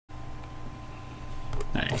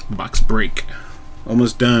Box break.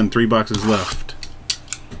 Almost done. 3 boxes left.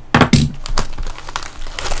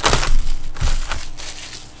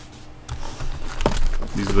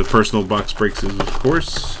 These are the personal box breaks, of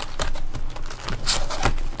course.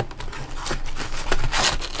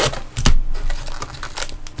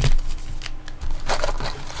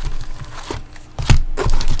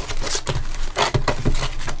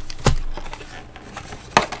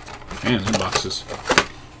 Man, the boxes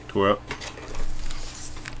tore up.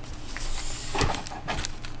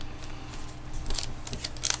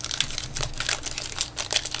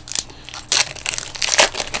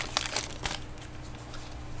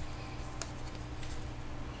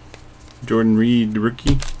 Jordan Reed,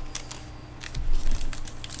 rookie.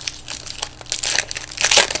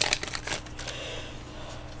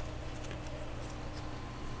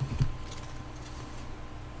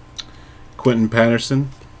 Quentin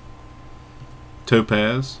Patterson,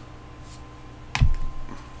 Topaz.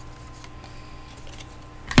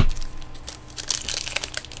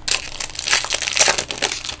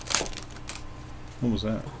 What was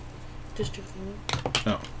that? District 1.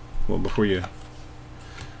 Oh, well, before you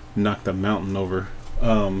knock the mountain over,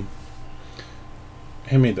 hand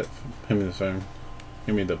me the phone.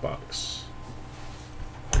 Hand me the box.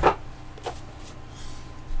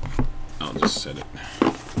 I'll just set it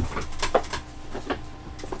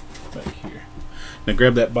back here. Now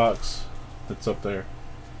grab that box that's up there.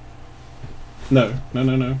 No.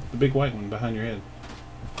 The big white one behind your head.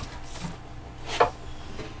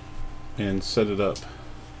 And set it up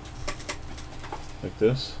like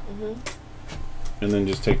this. And then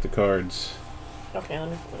just take the cards. Okay,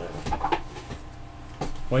 let me flip it over.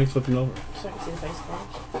 Why are you flipping over? So I can see the base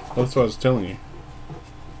cards. Well, that's what I was telling you.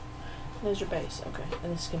 There's your base, okay.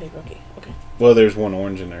 And this is going to be rookie, okay. Well, there's one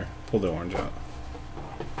orange in there. Pull the orange out.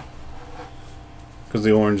 Because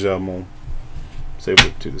the orange will save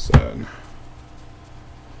it to the side.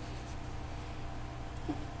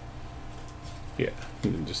 Yeah,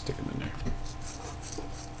 and then just stick them in there.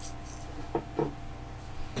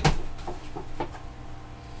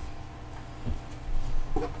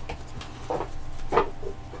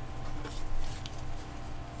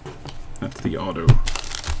 That's the auto.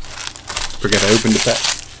 Forgot I opened the pack.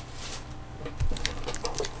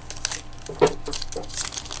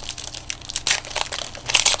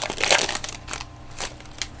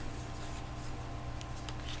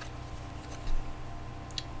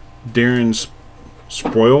 Darren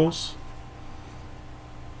Sproils,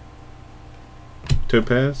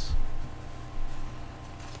 Topaz.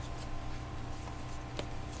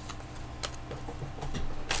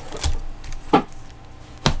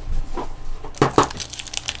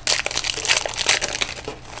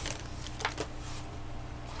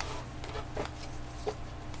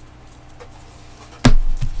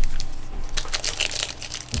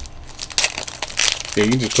 Yeah,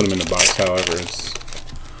 you can just put them in the box, however. It's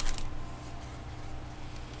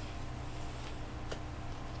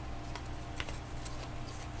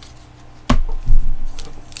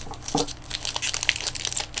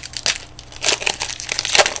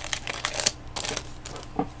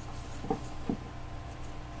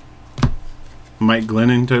Mike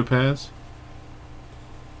Glennon, Topaz.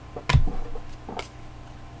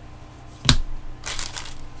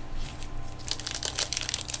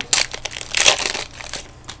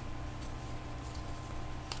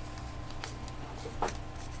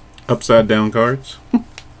 Upside down cards.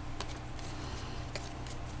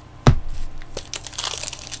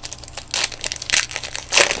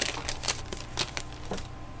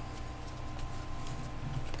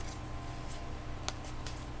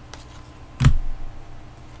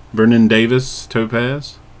 Vernon Davis,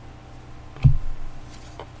 Topaz.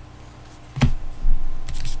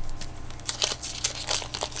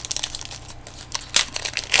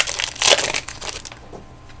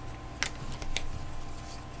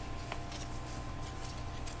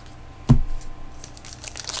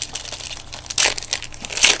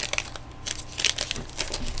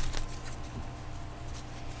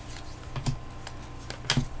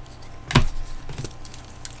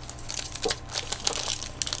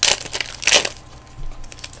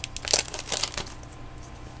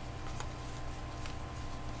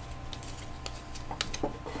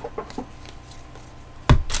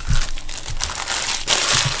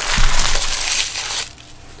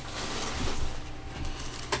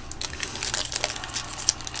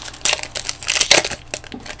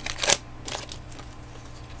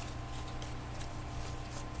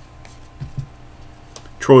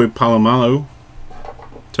 Troy Polamalu,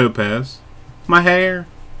 Topaz. My hair.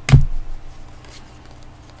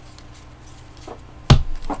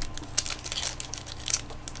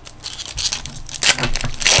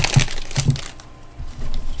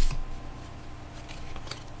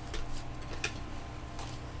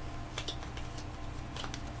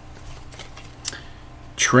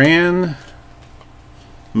 Tran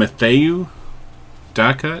Matthew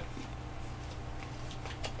die cut.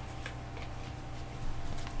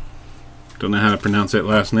 Don't know how to pronounce that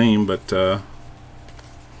last name, but that's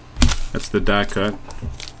the die cut.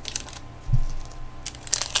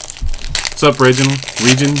 What's up, Regional?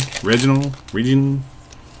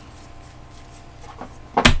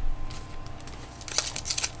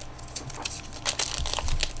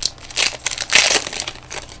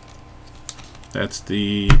 That's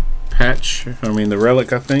the patch, the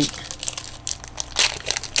relic, I think.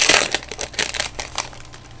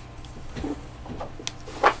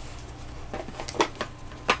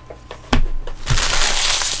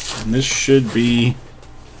 And this should be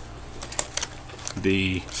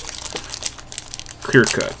the clear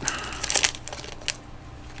cut.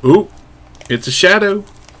 Ooh, it's a shadow.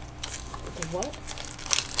 The what?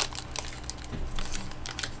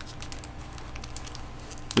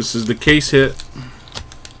 This is the case hit.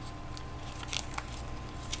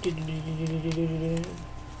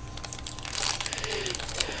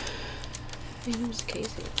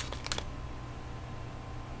 Case hit.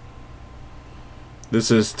 This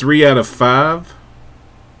is 3 out of 5.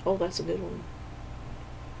 Oh, that's a good one.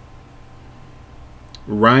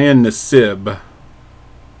 Ryan Nassib.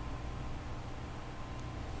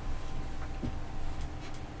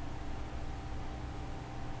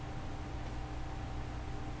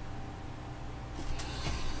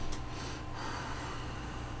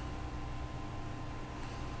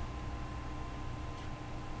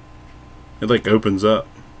 It like opens up.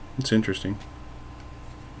 It's interesting.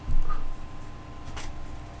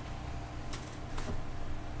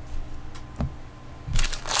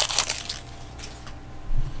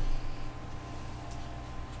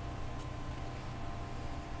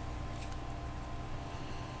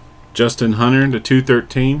 Justin Hunter, the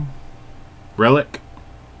 213 relic.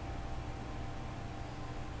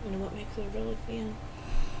 You know what makes it a relic fan?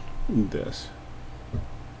 This.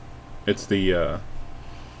 It's the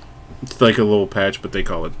it's like a little patch, but they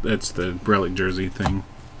call it, it's the relic jersey thing.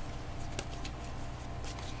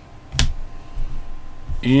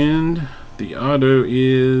 And the auto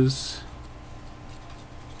is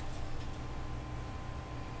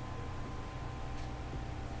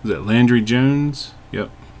it Landry Jones? Yep.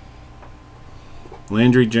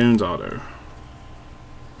 Landry Jones auto.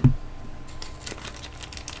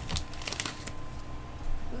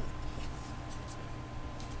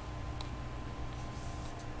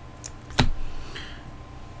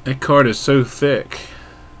 That card is so thick.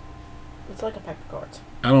 It's like a pack of cards.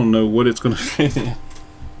 I don't know what it's going to fit in.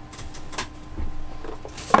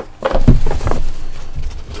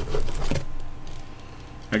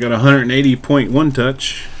 I got 180.1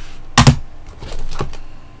 touch.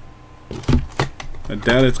 I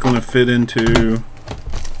doubt it's going to fit into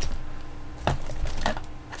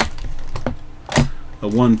a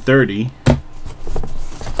 130.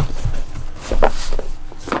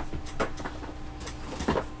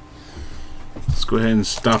 Let's go ahead and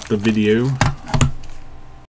stop the video.